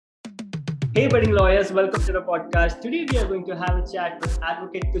Hey, budding lawyers, welcome to the podcast. Today, we are going to have a chat with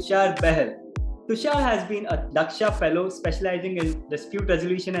Advocate Tushar Behel. Tushar has been a Daksha Fellow specializing in dispute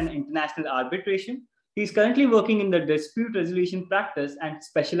resolution and international arbitration. He is currently working in the dispute resolution practice and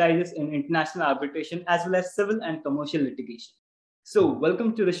specializes in international arbitration as well as civil and commercial litigation. So,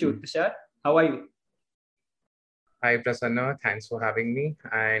 welcome to the show, Tushar. How are you? Hi, Prasanna. Thanks for having me.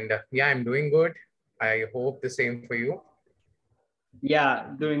 And yeah, I'm doing good. I hope the same for you. Yeah,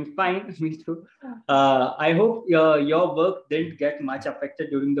 doing fine. Me too. I hope your work didn't get much affected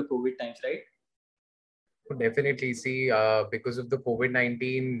during the COVID times, right? Definitely see, because of the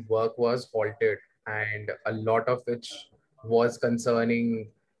COVID-19, work was halted, and a lot of which was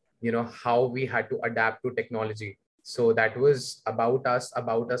concerning, how we had to adapt to technology. So that was about us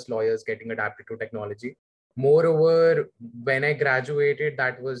lawyers getting adapted to technology. Moreover, when I graduated,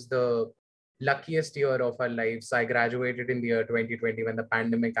 that was the luckiest year of our lives. I graduated in the year 2020 when the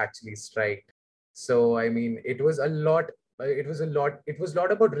pandemic actually struck. So, I mean, it was a lot. It was a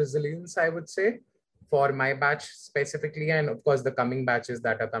lot about resilience, I would say, for my batch specifically, and of course the coming batches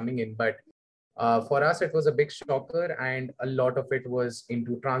that are coming in. But for us, it was a big shocker, and a lot of it was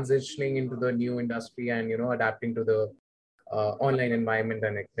into transitioning into the new industry and adapting to the online environment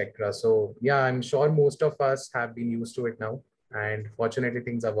and etc. So yeah, I'm sure most of us have been used to it now, and fortunately,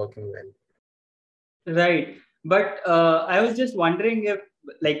 things are working well. Right. But I was just wondering if,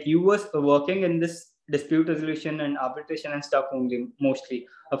 like, you was working in this dispute resolution and arbitration and stuff only mostly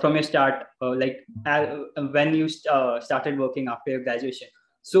from your start, when you started working after your graduation.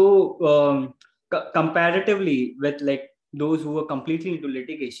 So, comparatively with like those who were completely into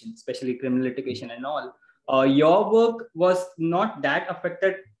litigation, especially criminal litigation and all, your work was not that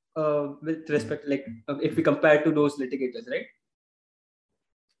affected with respect, like, if we compare to those litigators, right?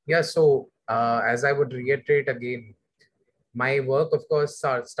 Yeah, so as I would reiterate again, my work, of course,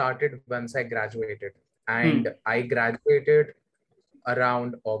 started once I graduated, Hmm. and I graduated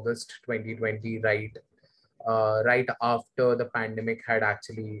around August 2020, right after the pandemic had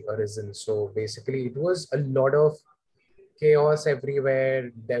actually arisen. So basically, it was a lot of chaos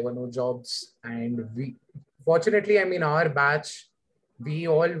everywhere. There were no jobs, and fortunately, I mean, our batch, we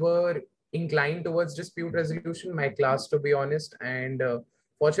all were inclined towards dispute resolution. My class, to be honest, and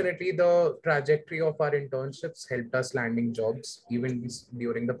fortunately, the trajectory of our internships helped us landing jobs even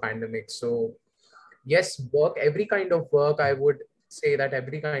during the pandemic. So yes, every kind of work, I would say that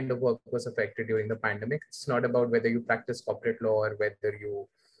every kind of work was affected during the pandemic. It's not about whether you practice corporate law or whether you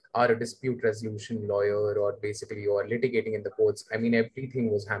are a dispute resolution lawyer or basically you are litigating in the courts. I mean,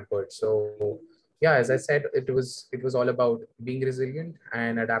 everything was hampered. So yeah, as I said, it was all about being resilient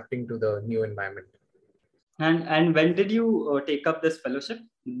and adapting to the new environment. And when did you take up this fellowship,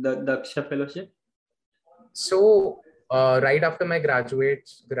 the Daksha fellowship? So right after my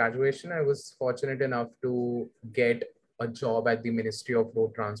graduation, I was fortunate enough to get a job at the Ministry of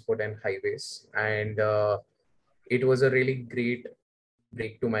Road Transport and Highways, and it was a really great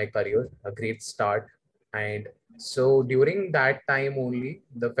break to my career, a great start. And so during that time only,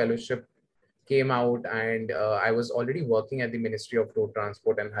 the fellowship came out, and I was already working at the Ministry of Road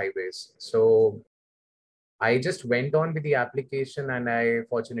Transport and Highways. So I just went on with the application and I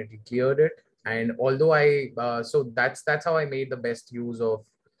fortunately cleared it. And although so that's how I made the best use of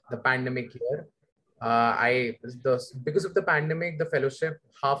the pandemic year. Because of the pandemic, the fellowship,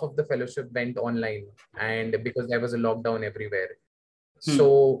 half of the fellowship went online, and because there was a lockdown everywhere. Hmm.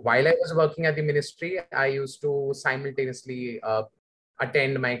 So while I was working at the ministry, I used to simultaneously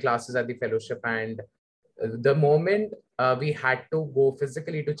attend my classes at the fellowship. And the moment we had to go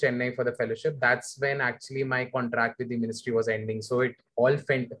physically to Chennai for the fellowship, that's when actually my contract with the ministry was ending. So it all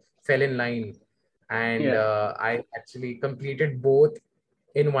fell in line. And Yeah. I actually completed both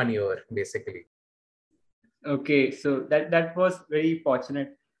in 1 year, basically. Okay. So that was very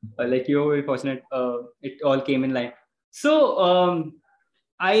fortunate. Like, you were very fortunate. It all came in line. So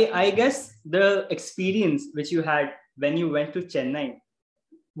I guess the experience which you had when you went to Chennai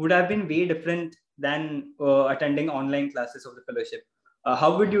would have been way different than attending online classes of the fellowship.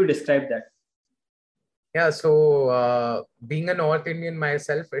 How would you describe that? Yeah, so being a North Indian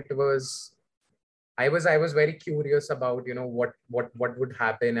myself, I was very curious about what would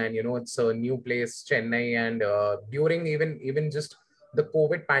happen, and it's a new place, Chennai, and during even just the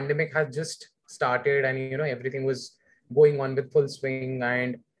COVID pandemic has just started, and everything was going on with full swing,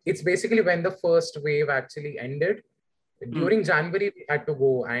 and it's basically when the first wave actually ended. Hmm. During January we had to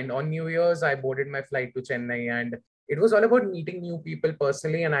go, and on New Year's I boarded my flight to Chennai, and it was all about meeting new people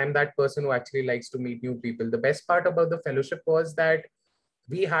personally, and I'm that person who actually likes to meet new people. The best part about the fellowship was that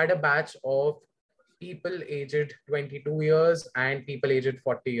we had a batch of people aged 22 years and people aged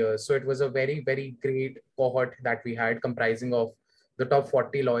 40 years. So it was a very, very great cohort that we had, comprising of the top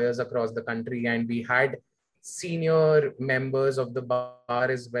 40 lawyers across the country. And we had senior members of the bar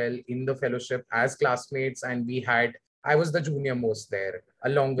as well in the fellowship as classmates. And I was the junior most there,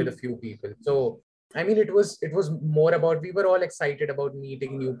 along with a few people. So I mean, it was more about, we were all excited about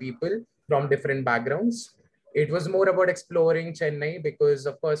meeting new people from different backgrounds. It was more about exploring Chennai because,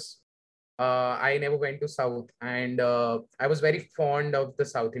 of course, I never went to South, and I was very fond of the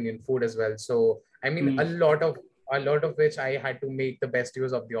South Indian food as well. So I mean, Hmm. a lot of which I had to make the best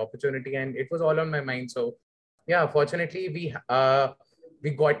use of the opportunity, and it was all on my mind. So yeah, fortunately,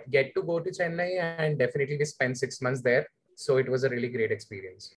 we got get to go to Chennai, and definitely we spent 6 months there. So it was a really great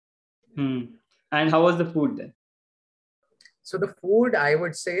experience. Hmm. And how was the food then? So the food, I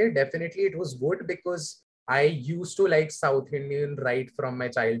would say definitely it was good because I used to like South Indian right from my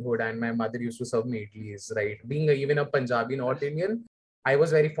childhood, and my mother used to serve me idlis, right? Being even a Punjabi North Indian, I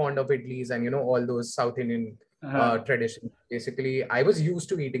was very fond of idlis and all those South Indian Uh-huh. traditions. Basically, I was used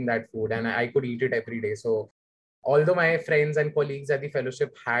to eating that food, and I could eat it every day. So although my friends and colleagues at the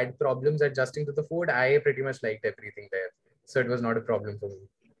fellowship had problems adjusting to the food, I pretty much liked everything there. So it was not a problem for me.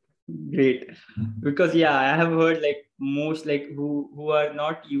 Great. Because yeah, I have heard like most like who are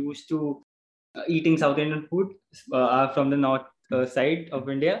not used to eating South Indian food are from the north side of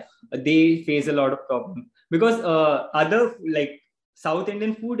India. They face a lot of problem because other like South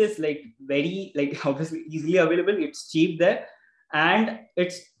Indian food is like very like obviously easily available. It's cheap there, and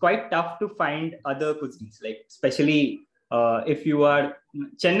it's quite tough to find other cuisines. Like especially if you are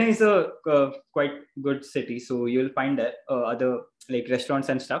Chennai is a quite good city, so you'll find that other like restaurants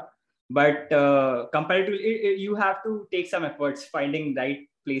and stuff. But comparatively, you have to take some efforts finding right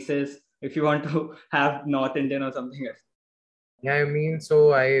places if you want to have North Indian or something else. Yeah, I mean,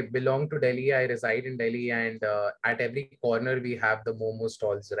 so I belong to Delhi. I reside in Delhi, and at every corner we have the momo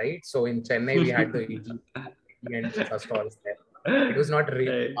stalls, right? So in Chennai, we had the idli and dosa stalls there. It was not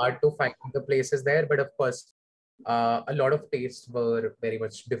really Right. hard to find the places there, but of course, a lot of tastes were very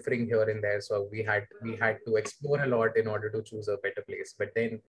much differing here and there. So we had to explore a lot in order to choose a better place. But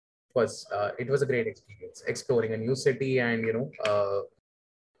then, of course, it was a great experience exploring a new city and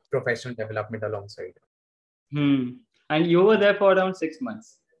professional development alongside. Hmm. And you were there for around 6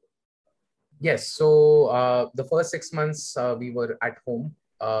 months. Yes. So the first 6 months we were at home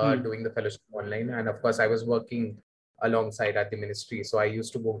Hmm. doing the fellowship online, and of course I was working alongside at the ministry. So I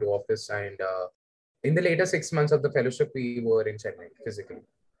used to go to office, and in the later 6 months of the fellowship, we were in Chennai physically.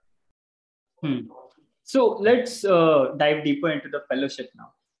 Hmm. So let's dive deeper into the fellowship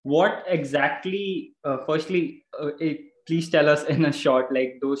now. What exactly, firstly, please tell us in a short,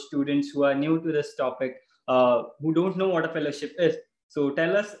 like those students who are new to this topic, who don't know what a fellowship is. So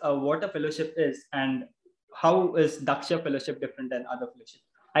tell us what a fellowship is and how is Daksha fellowship different than other fellowships.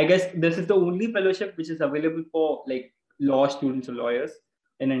 I guess this is the only fellowship which is available for like law students or lawyers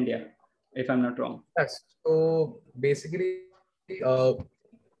in India, if I'm not wrong. Yes. So basically,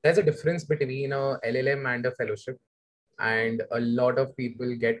 there's a difference between a LLM and a fellowship, and a lot of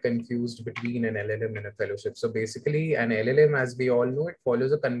people get confused between an LLM and a fellowship. So basically, an LLM, as we all know, it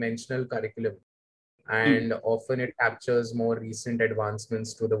follows a conventional curriculum, Hmm. and often it captures more recent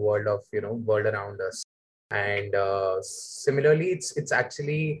advancements to the world around us. And similarly, it's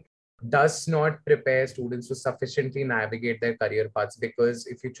actually does not prepare students to sufficiently navigate their career paths, because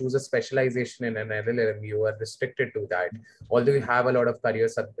if you choose a specialization in an LLM, you are restricted to that, although you have a lot of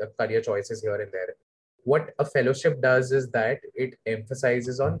career choices here and there. What a fellowship does is that it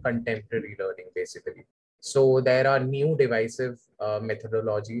emphasizes on contemporary learning, basically. So there are new divisive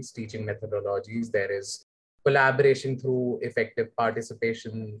methodologies, teaching methodologies. There is collaboration through effective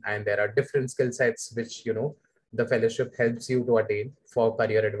participation, and there are different skill sets which the fellowship helps you to attain for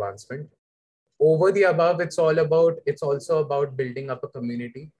career advancement. Over the above, it's also about building up a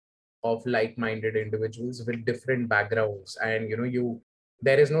community of like-minded individuals with different backgrounds, and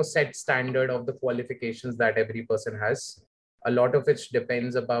there is no set standard of the qualifications that every person has. A lot of which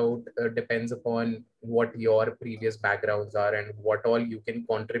depends upon what your previous backgrounds are and what all you can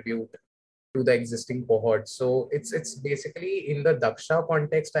contribute to the existing cohort. So it's basically in the Daksha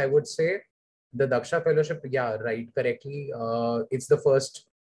context, I would say the Daksha fellowship, yeah, right, correctly. It's the first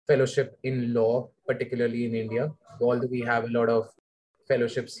fellowship in law, particularly in India. Although we have a lot of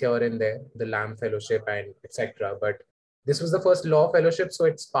fellowships here and there, the Lamb Fellowship and etc. But this was the first law fellowship, so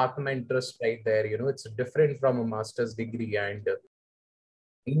it sparked my interest right there. It's different from a master's degree, and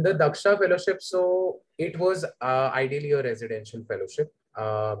in the Daksha fellowship, so it was ideally a residential fellowship.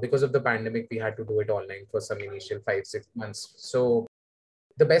 Because of the pandemic, we had to do it online for some initial 5-6 months. So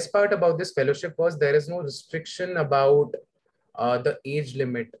the best part about this fellowship was there is no restriction about the age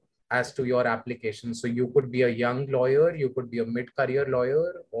limit as to your application. So you could be a young lawyer, you could be a mid-career lawyer,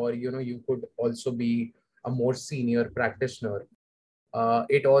 or you could also be a more senior practitioner.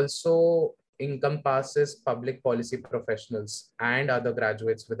 It also encompasses public policy professionals and other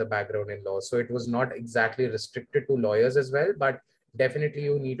graduates with a background in law. So it was not exactly restricted to lawyers as well, but definitely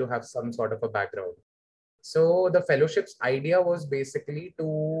you need to have some sort of a background. So the fellowship's idea was basically to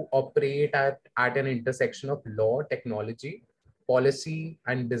operate at an intersection of law, technology, policy,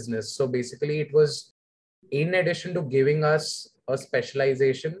 and business. So basically, it was in addition to giving us a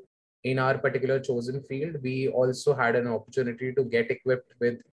specialization in our particular chosen field, we also had an opportunity to get equipped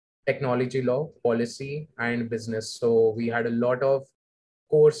with technology law, policy, and business. So we had a lot of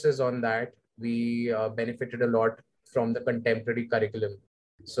courses on that. We benefited a lot from the contemporary curriculum.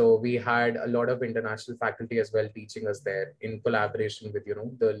 So we had a lot of international faculty as well teaching us there in collaboration with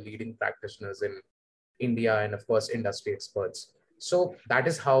the leading practitioners in India and of course industry experts. So that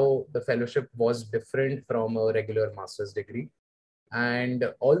is how the fellowship was different from a regular master's degree.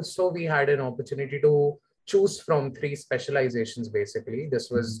 And also we had an opportunity to choose from three specializations basically.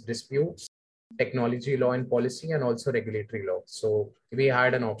 This was disputes, technology law and policy, and also regulatory law. So we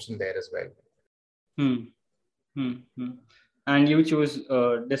had an option there as well. Hmm. Hmm. Hmm. And you chose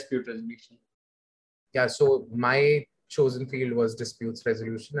dispute resolution. Yeah, so my chosen field was disputes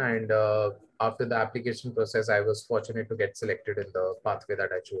resolution. And after the application process, I was fortunate to get selected in the pathway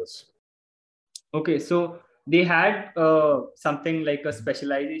that I chose. Okay, so they had something like a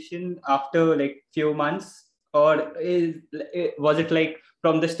specialization after like few months, or was it like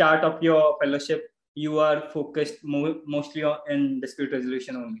from the start of your fellowship you are focused mostly on in dispute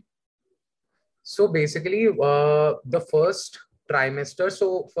resolution only? So basically, the first trimester.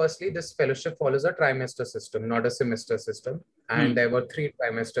 So firstly, this fellowship follows a trimester system, not a semester system. And there were 3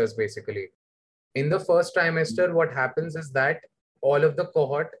 trimesters basically. In the first trimester, what happens is that all of the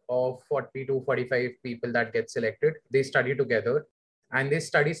cohort of 40 to 45 people that get selected, they study together and they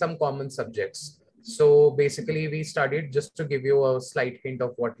study some common subjects. So basically, we studied, just to give you a slight hint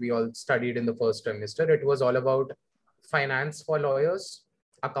of what we all studied in the first trimester, it was all about finance for lawyers,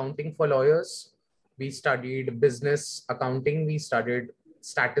 accounting for lawyers. We studied business accounting, we studied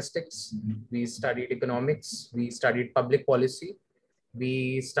statistics, we studied economics, we studied public policy,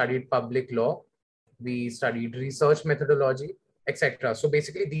 we studied public law, we studied research methodology, etc. So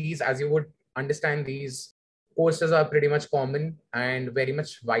basically, these, as you would understand, these courses are pretty much common and very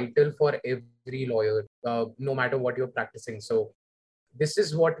much vital for every lawyer, no matter what you're practicing. So this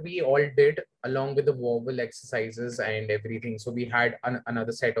is what we all did along with the verbal exercises and everything. So we had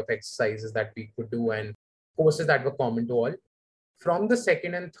another set of exercises that we could do and courses that were common to all. From the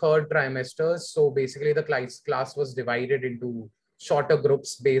second and third trimesters, so basically the class was divided into shorter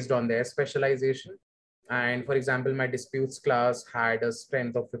groups based on their specialization. And for example, my disputes class had a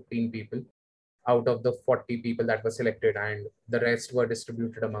strength of 15 people out of the 40 people that were selected, and the rest were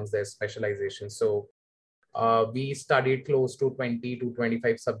distributed amongst their specializations. So we studied close to 20 to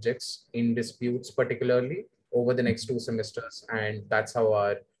 25 subjects in disputes, particularly over the next 2 semesters. And that's how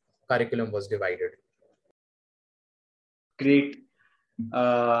our curriculum was divided. Great.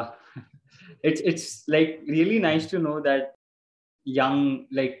 Uh, it's like really nice to know that young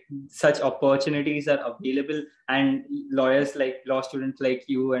like such opportunities are available, and lawyers like law students like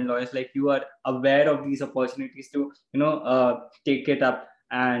you and lawyers like you are aware of these opportunities to take it up,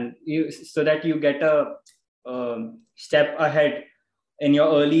 and you so that you get a step ahead in your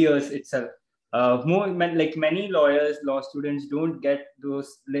early years itself. Like many lawyers, law students don't get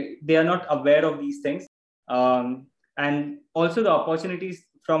those, like, they are not aware of these things. And also the opportunities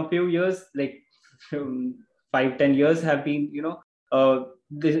from few years, like 5-10 years have been,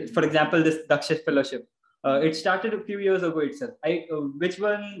 for example, this Dakshish fellowship. It started a few years ago itself. Which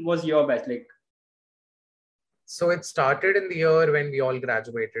one was your batch like? So it started in the year when we all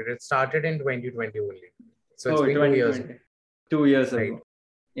graduated. It started in 2020 only. So it's been 2 years. 2 years Right. ago.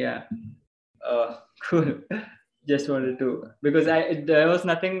 Yeah. Cool. Just wanted to, because there was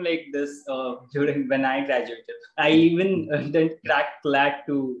nothing like this during when I graduated. I even didn't crack CLAT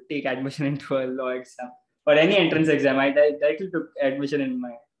to take admission into a law exam or any entrance exam. I directly took admission in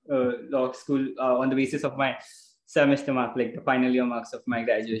my law school on the basis of my semester mark, like the final year marks of my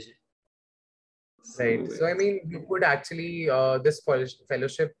graduation. Right. So, I mean, you could actually, this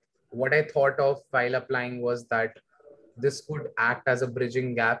fellowship, what I thought of while applying was that this could act as a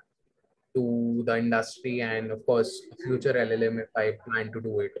bridging gap to the industry and, of course, future LLM if I plan to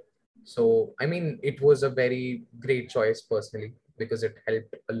do it. So, I mean, it was a very great choice personally because it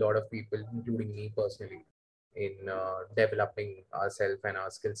helped a lot of people, including me personally. in developing ourselves and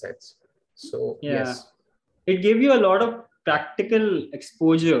our skill sets. So Yeah. yes, It gave you a lot of practical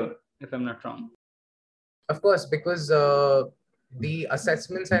exposure, if I'm not wrong. of course, because the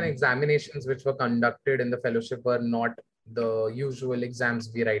assessments and examinations which were conducted in the fellowship were not the usual exams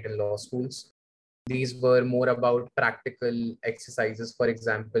we write in law schools. These were more about practical exercises. For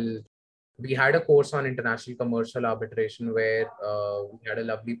example, we had a course on international commercial arbitration where we had a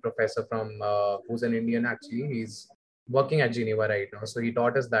lovely professor from who's an Indian actually. He's working at Geneva right now, so he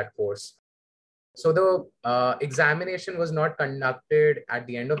taught us that course. So the examination was not conducted at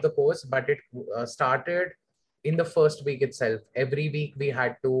the end of the course, but it started in the first week itself. Every week we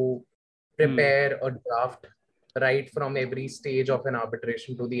had to Hmm. prepare a draft right from every stage of an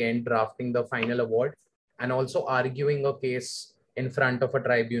arbitration to the end, drafting the final award and also arguing a case in front of a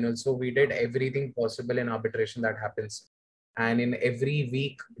tribunal. So we did everything possible in arbitration that happens. And in every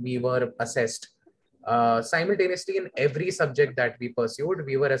week, we were assessed. Simultaneously, in every subject that we pursued,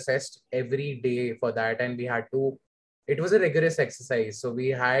 we were assessed every day for that. And we had to, it was a rigorous exercise. So we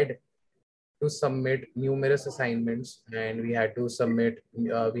had to submit numerous assignments and we had to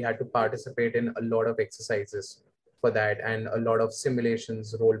participate in a lot of exercises for that and a lot of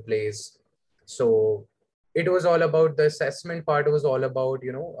simulations, role plays. So it was all about the assessment part was all about,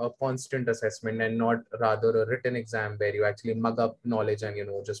 a constant assessment and not rather a written exam where you actually mug up knowledge and,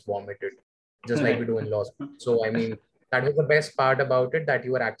 just vomit it, just like we Right. do in law school. So, I mean, that was the best part about it, that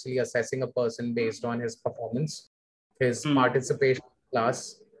you are actually assessing a person based on his performance, his Hmm. participation in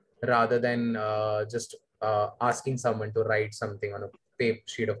class, rather than just asking someone to write something on a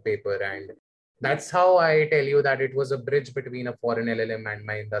sheet of paper. And that's how I tell you that it was a bridge between a foreign LLM and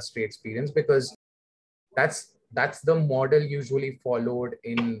my industry experience, because that's the model usually followed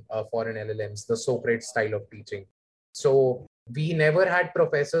in foreign LLMs, the Socrates style of teaching. So we never had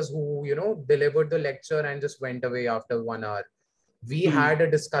professors who, delivered the lecture and just went away after 1 hour. We Hmm. had a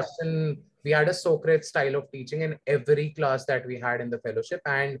discussion, we had a Socrates style of teaching in every class that we had in the fellowship.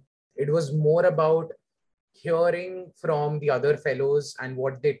 And it was more about hearing from the other fellows and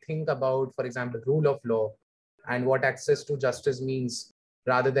what they think about, for example, rule of law and what access to justice means,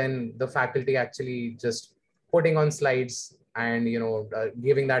 rather than the faculty actually just putting on slides and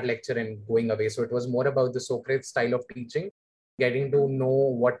giving that lecture and going away. So it was more about the Socrates style of teaching, getting to know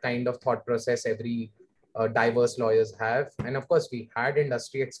what kind of thought process every diverse lawyers have. And of course, we had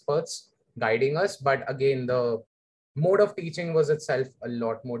industry experts guiding us, but again, the mode of teaching was itself a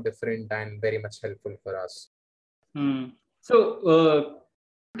lot more different and very much helpful for us. Hmm. So,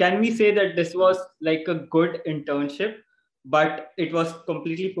 can we say that this was like a good internship, but it was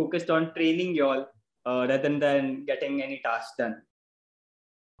completely focused on training y'all rather than getting any tasks done?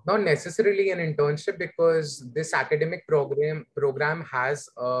 Not necessarily an internship, because this academic program has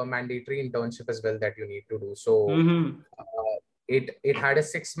a mandatory internship as well that you need to do. So Mm-hmm. it had a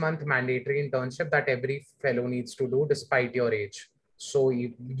 6 month mandatory internship that every fellow needs to do despite your age. So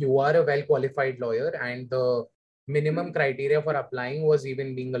you are a well qualified lawyer, and the minimum criteria for applying was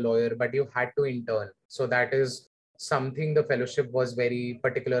even being a lawyer, but you had to intern. So that is something the fellowship was very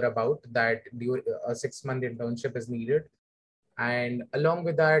particular about, that a 6 month internship is needed. And along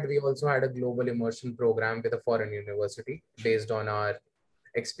with that, we also had a global immersion program with a foreign university based on our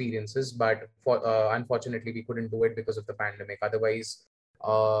experiences. But unfortunately, we couldn't do it because of the pandemic. Otherwise,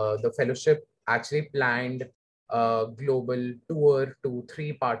 the fellowship actually planned a global tour to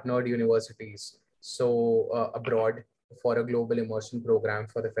 3 partnered universities, so abroad, for a global immersion program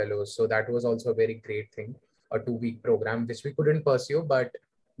for the fellows. So that was also a very great thing, a 2 week program, which we couldn't pursue. But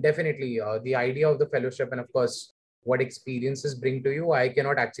definitely, the idea of the fellowship, and of course, what experiences bring to you, I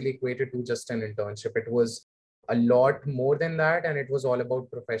cannot actually equate it to just an internship. It was a lot more than that, and it was all about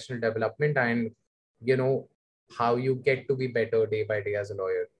professional development and you know how you get to be better day by day as a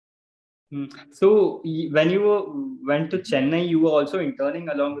lawyer. Hmm. So, when you went to Chennai, you were also interning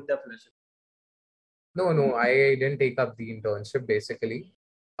along with the fellowship. No, I didn't take up the internship. Basically,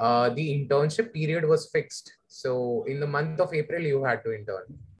 the internship period was fixed, so in the month of April you had to intern.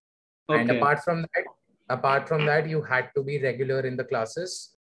 And Okay. apart from that, you had to be regular in the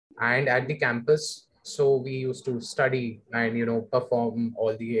classes and at the campus. So we used to study and perform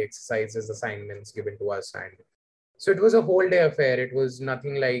all the exercises, assignments given to us. And so it was a whole day affair. It was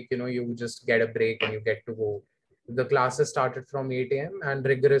nothing like you just get a break and you get to go. The classes started from 8 a.m. and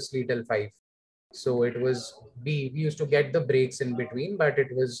rigorously till 5. So it was we used to get the breaks in between, but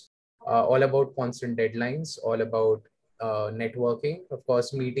it was all about constant deadlines, all about networking, of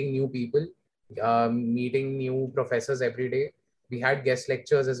course, meeting new people, meeting new professors every day. We had guest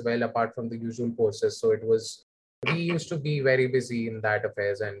lectures as well apart from the usual courses. So we used to be very busy in that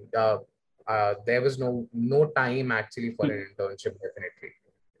affairs. And there was no time actually for an internship, definitely.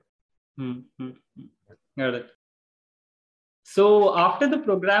 Got it. So after the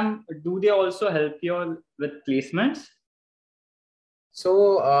program, do they also help you all with placements?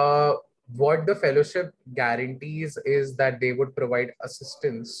 So what the fellowship guarantees is that they would provide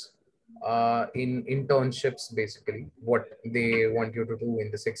assistance in internships, basically, what they want you to do in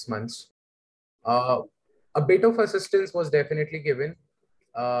the 6 months. Uh, a bit of assistance was definitely given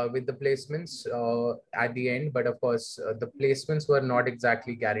with the placements at the end, but of course, the placements were not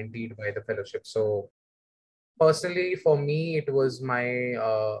exactly guaranteed by the fellowship. So personally, for me, it was my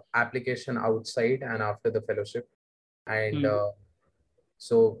application outside and after the fellowship. And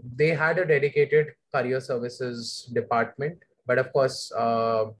so they had a dedicated career services department, but of course,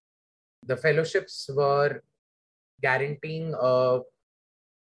 the fellowships were guaranteeing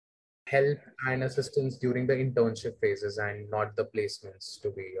help and assistance during the internship phases and not the placements,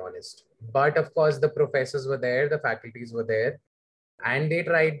 to be honest. But of course, the professors were there, the faculties were there, and they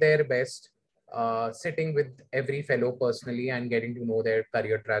tried their best, sitting with every fellow personally and getting to know their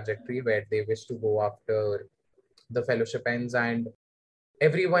career trajectory, where they wish to go after the fellowship ends, and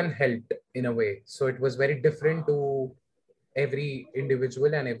everyone helped in a way. So it was very different to every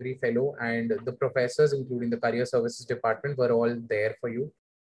individual and every fellow, and the professors, including the career services department, were all there for you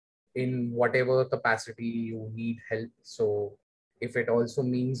in whatever capacity you need help. So if it also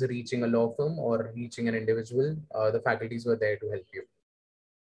means reaching a law firm or reaching an individual, the faculties were there to help you.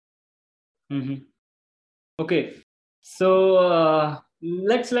 Okay, so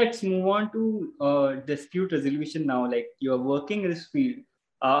let's move on to dispute resolution now. Like, you're working in this field.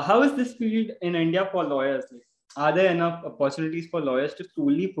 How is this field in India for lawyers? Like, are there enough opportunities for lawyers to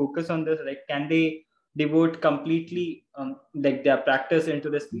solely focus on this? Like, can they devote completely like their practice into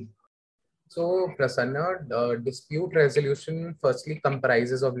this field? So, Prasanna, dispute resolution firstly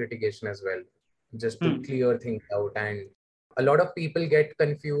comprises of litigation as well, just to clear things out. And a lot of people get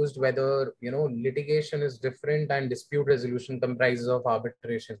confused whether, litigation is different and dispute resolution comprises of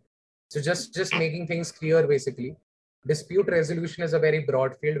arbitration. So just making things clear, basically, dispute resolution is a very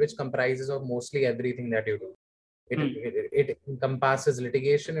broad field which comprises of mostly everything that you do. It encompasses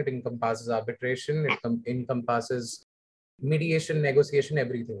litigation, it encompasses arbitration, it encompasses mediation, negotiation,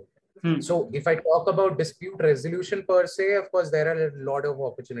 everything. So if I talk about dispute resolution per se, of course, there are a lot of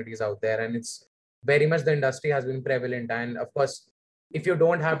opportunities out there, and it's very much the industry has been prevalent. And of course, if you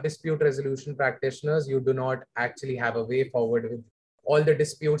don't have dispute resolution practitioners, you do not actually have a way forward with all the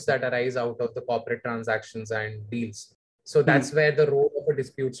disputes that arise out of the corporate transactions and deals. So that's where the role of a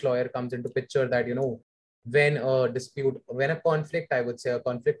disputes lawyer comes into picture, that, when a conflict, I would say a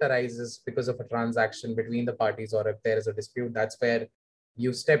conflict arises because of a transaction between the parties, or if there is a dispute, that's where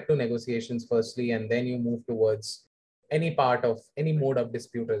you step to negotiations firstly, and then you move towards any part of any mode of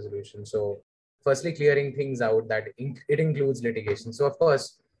dispute resolution. So firstly, clearing things out, that it includes litigation. So of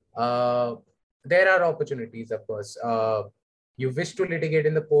course, there are opportunities. Of course, you wish to litigate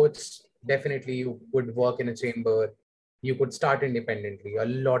in the courts, definitely you could work in a chamber, you could start independently. A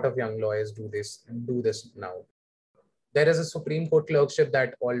lot of young lawyers do this now. There is a Supreme Court clerkship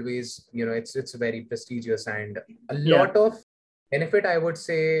that always, it's very prestigious, and a lot of benefit, I would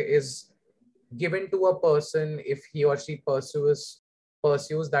say, is given to a person if he or she pursues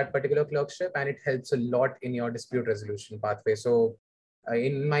that particular clerkship, and it helps a lot in your dispute resolution pathway. So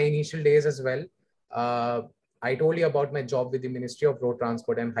in my initial days as well, I told you about my job with the Ministry of Road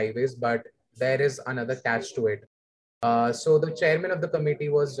Transport and Highways, but there is another catch to it. So the chairman of the committee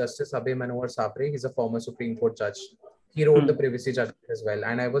was Justice Abhay Manohar Sapre. He's a former Supreme Court judge. He wrote the privacy judgment as well,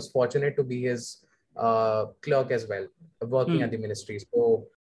 and I was fortunate to be his clerk as well, working at the ministry. So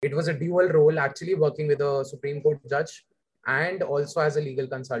it was a dual role, actually, working with a Supreme Court judge and also as a legal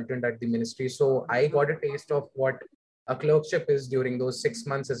consultant at the ministry. So I got a taste of what a clerkship is during those 6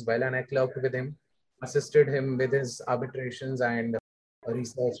 months as well, and I clerked with him, assisted him with his arbitrations and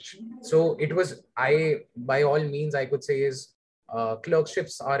research. So it was, by all means, I could say is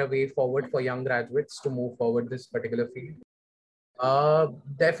clerkships are a way forward for young graduates to move forward this particular field.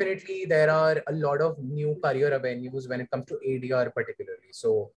 Definitely, there are a lot of new career avenues when it comes to ADR particularly.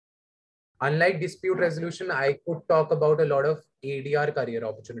 So unlike dispute resolution, I could talk about a lot of ADR career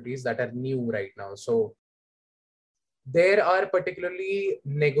opportunities that are new right now. So there are particularly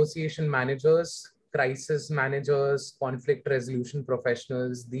negotiation managers, crisis managers, conflict resolution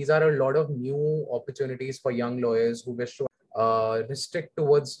professionals. These are a lot of new opportunities for young lawyers who wish to restrict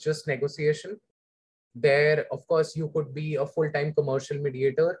towards just negotiation. There, of course, you could be a full-time commercial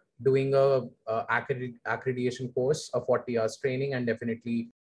mediator doing a accreditation course of 40 hours training, and definitely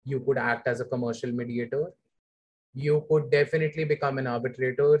you could act as a commercial mediator. you could definitely become an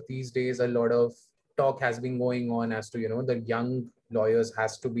arbitrator. These days, a lot of talk has been going on as to, the young lawyers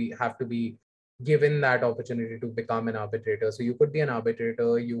have to be given that opportunity to become an arbitrator. So you could be an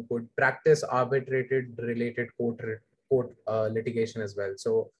arbitrator, you could practice arbitrated related court litigation as well.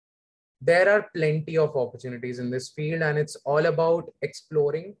 So there are plenty of opportunities in this field, and it's all about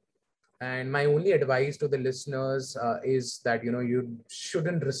exploring. And my only advice to the listeners is that you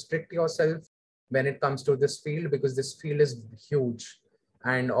shouldn't restrict yourself when it comes to this field, because this field is huge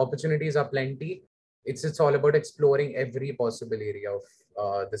and opportunities are plenty. It's all about exploring every possible area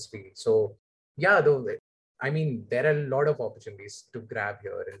of this field. So yeah, though, I mean, there are a lot of opportunities to grab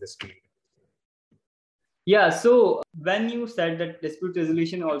here in this field. Yeah, so when you said that dispute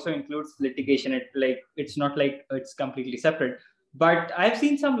resolution also includes litigation, it's not like it's completely separate. But I've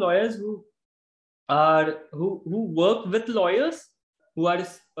seen some lawyers who work with lawyers who are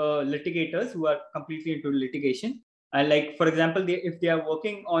litigators, who are completely into litigation. And like, for example, if they are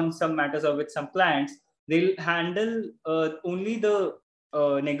working on some matters or with some clients, they'll handle only the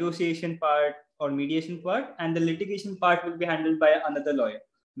negotiation part or mediation part, and the litigation part will be handled by another lawyer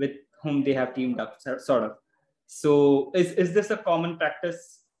with whom they have teamed up, sort of. So is this a common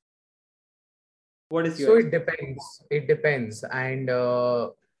practice? What is So your it depends, and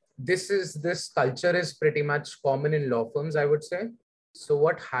this culture is pretty much common in law firms, I would say. So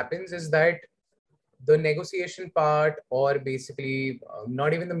what happens is that the negotiation part, or basically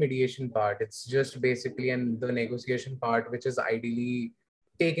not even the mediation part, it's just basically and the negotiation part, which is ideally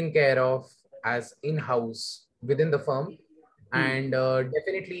taken care of as in-house within the firm. And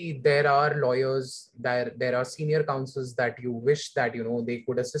definitely there are lawyers, there are senior counsels that you wish that they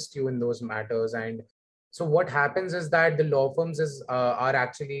could assist you in those matters. And so what happens is that the law firms are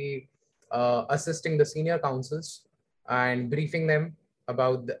actually assisting the senior counsels and briefing them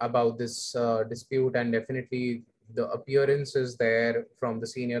about this dispute. And definitely the appearance is there from the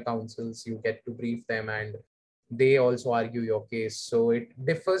senior counsels. You get to brief them, and they also argue your case. So it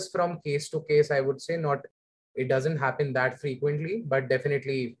differs from case to case, I would say. Not It doesn't happen that frequently, but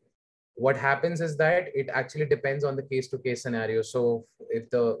definitely what happens is that it actually depends on the case to case scenario. So if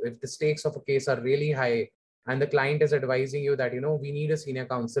the stakes of a case are really high, and the client is advising you that we need a senior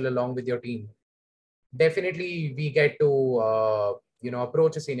counsel along with your team, definitely we get to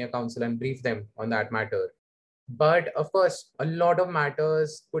approach a senior counsel and brief them on that matter. But of course, a lot of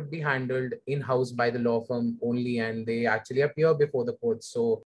matters could be handled in-house by the law firm only, and they actually appear before the court.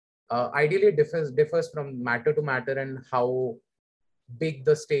 So ideally it differs from matter to matter, and how big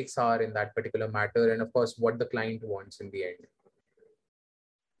the stakes are in that particular matter, and of course what the client wants in the end.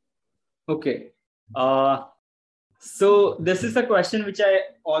 okay? So this is a question which I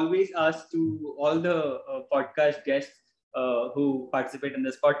always ask to all the podcast guests who participate in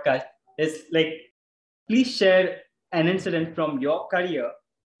this podcast. Is like, please share an incident from your career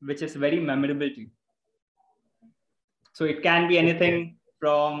which is very memorable to you. So it can be Okay. anything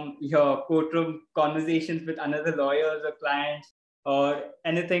from your courtroom conversations with another lawyers or clients, or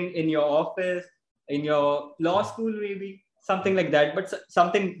anything in your office, in your law school, maybe something like that, but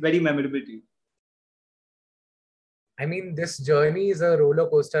something very memorable to you. I mean, this journey is a roller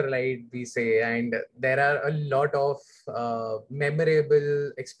coaster ride, we say, and there are a lot of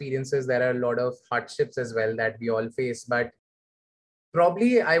memorable experiences. There are a lot of hardships as well that we all face. But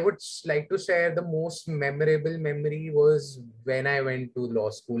probably I would like to share the most memorable memory was when I went to law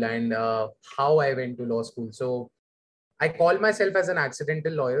school, and how I went to law school. So I call myself as an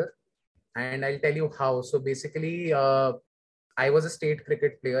accidental lawyer, and I'll tell you how. So basically, I was a state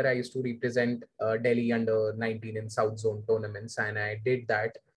cricket player. I used to represent Delhi under 19 in South Zone tournaments, and I did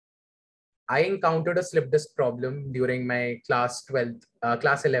that. I encountered a slip disc problem during my class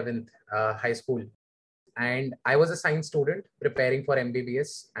 11th high school. And I was a science student preparing for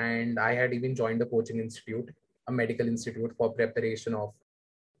MBBS, and I had even joined a coaching institute, a medical institute for preparation of,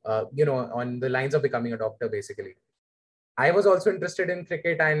 on the lines of becoming a doctor, basically. I was also interested in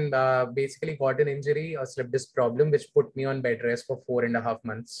cricket, and basically got an injury, a slip disc problem, which put me on bed rest for 4.5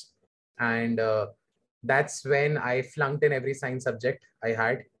 months. And that's when I flunked in every science subject I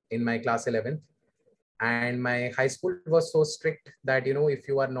had in my class 11th. And my high school was so strict that, if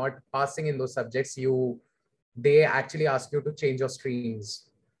you are not passing in those subjects, they actually ask you to change your streams.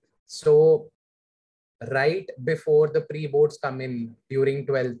 So right before the pre-boards come in during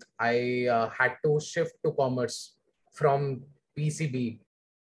 12th, I had to shift to commerce from PCB.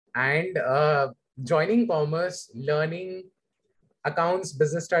 And joining commerce, learning accounts,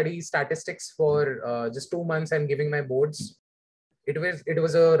 business studies, statistics for just 2 months, and giving my boards, it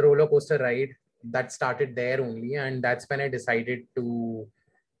was a roller coaster ride that started there only. And that's when I decided to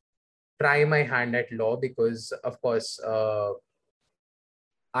try my hand at law because, of course,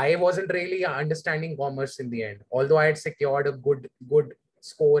 I wasn't really understanding commerce in the end, although I had secured a good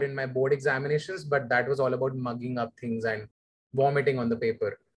score in my board examinations, but that was all about mugging up things and vomiting on the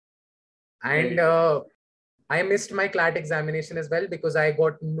paper. And I missed my CLAT examination as well because I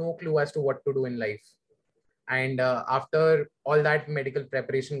got no clue as to what to do in life. And after all that medical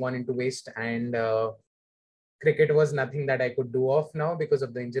preparation gone into waste, and cricket was nothing that I could do off now because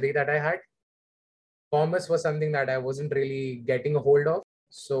of the injury that I had. Commerce was something that I wasn't really getting a hold of.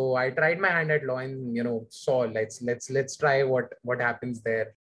 So I tried my hand at law and saw let's try what happens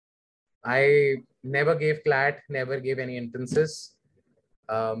there. I never gave CLAT, never gave any entrances.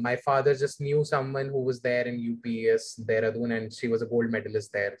 My father just knew someone who was there in UPS, Dehradun, and she was a gold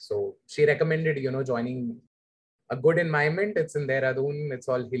medalist there. So she recommended, joining a good environment. It's in Dehradun, it's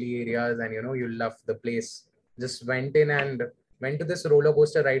all hilly areas, and you'll love the place. Just went in and went to this roller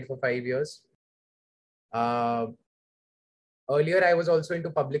coaster ride for 5 years. Earlier, I was also into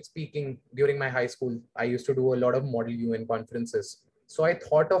public speaking during my high school. I used to do a lot of Model UN conferences. So I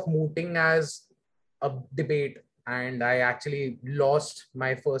thought of mooting as a debate, and I actually lost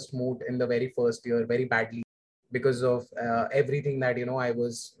my first moot in the very first year very badly because of everything that, I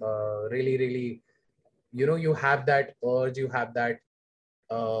was really, you have that urge, you have that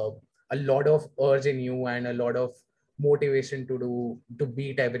uh, a lot of urge in you and a lot of motivation to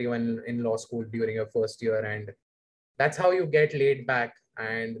beat everyone in law school during your first year. And that's how you get laid back.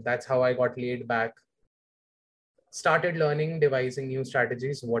 And that's how I got laid back. Started learning, devising new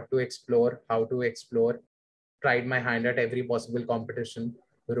strategies, what to explore, how to explore. Tried my hand at every possible competition,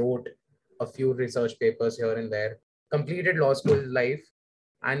 wrote a few research papers here and there, completed law school life.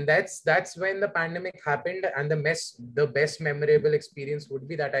 And that's when the pandemic happened. And the best memorable experience would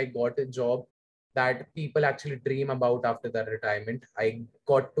be that I got a job that people actually dream about after their retirement. I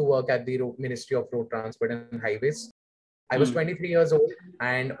got to work at the Ministry of Road Transport and Highways. I was 23 years old,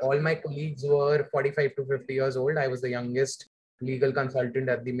 and all my colleagues were 45 to 50 years old. I was the youngest legal consultant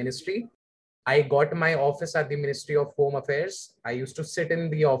at the ministry. I got my office at the Ministry of Home Affairs. I used to sit in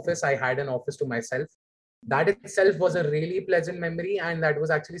the office. I had an office to myself. That itself was a really pleasant memory, and that was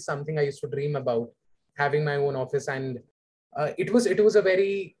actually something I used to dream about, having my own office. And it was a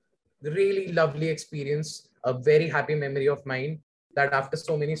very really lovely experience, a very happy memory of mine, that after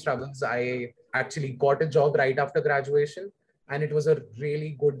so many struggles, I actually got a job right after graduation, and it was a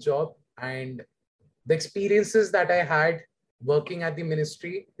really good job. And the experiences that I had working at the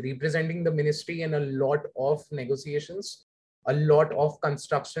ministry, representing the ministry in a lot of negotiations, a lot of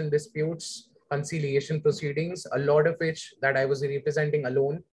construction disputes, conciliation proceedings, a lot of which that I was representing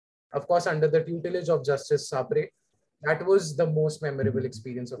alone, of course, under the tutelage of Justice Sapre. That was the most memorable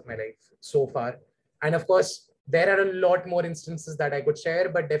experience of my life so far. And of course, there are a lot more instances that I could share,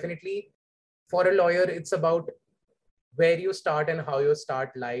 but definitely for a lawyer, it's about where you start and how your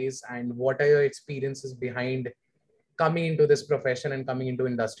start lies and what are your experiences behind coming into this profession and coming into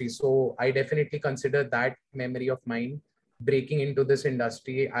industry. So I definitely consider that memory of mine breaking into this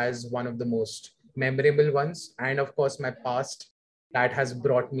industry as one of the most memorable ones. And of course, my past that has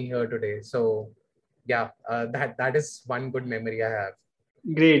brought me here today. So yeah, that is one good memory I have.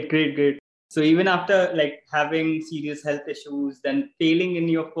 Great, great, great. So even after like having serious health issues, then failing in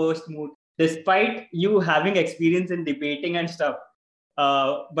your first mood, despite you having experience in debating and stuff,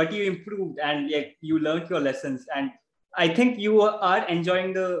 but you improved and like you learned your lessons. And I think you are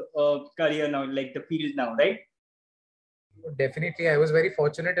enjoying the career now, like the field now, right? Definitely, I was very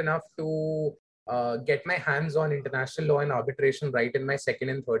fortunate enough to get my hands on international law and arbitration right in my second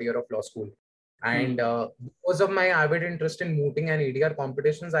and third year of law school. And because of my avid interest in mooting and ADR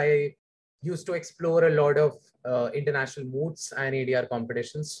competitions, I used to explore a lot of international moots and ADR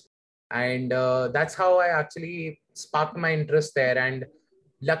competitions. And that's how I actually sparked my interest there. And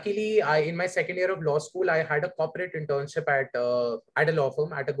luckily, in my second year of law school, I had a corporate internship at a law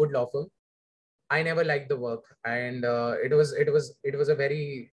firm, at a good law firm. I never liked the work, and it was a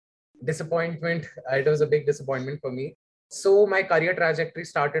very disappointment. It was a big disappointment for me. So my career trajectory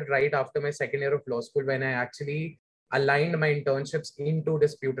started right after my second year of law school when I actually aligned my internships into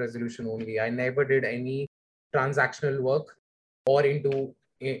dispute resolution only. I never did any transactional work or into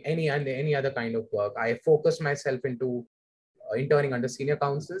any other kind of work. I focused myself into interning under senior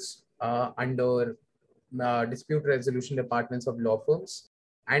counsels, under dispute resolution departments of law firms,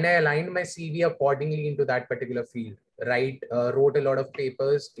 and I aligned my CV accordingly into that particular field. Wrote a lot of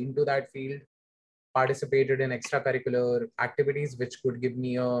papers into that field, participated in extracurricular activities, which could give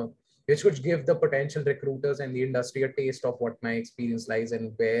the potential recruiters and the industry a taste of what my experience lies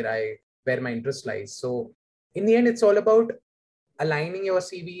and where my interest lies. So in the end, it's all about aligning your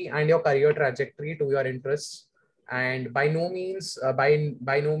CV and your career trajectory to your interests. And by no means,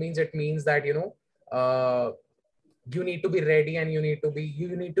 by no means it means that, you need to be ready and you need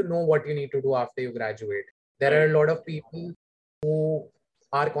to know what you need to do after you graduate. There are a lot of people who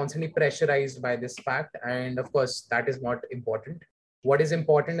are constantly pressurized by this fact, and of course that is not important. What is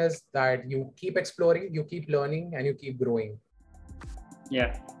important is that you keep exploring, you keep learning, and you keep growing.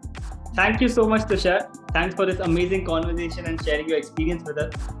 Yeah. Thank you so much, Tushar. Thanks for this amazing conversation and sharing your experience with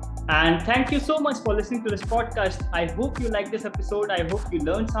us. And thank you so much for listening to this podcast. I hope you liked this episode. I hope you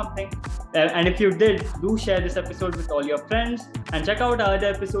learned something. And if you did, do share this episode with all your friends and check out our other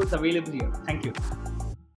episodes available here. Thank you.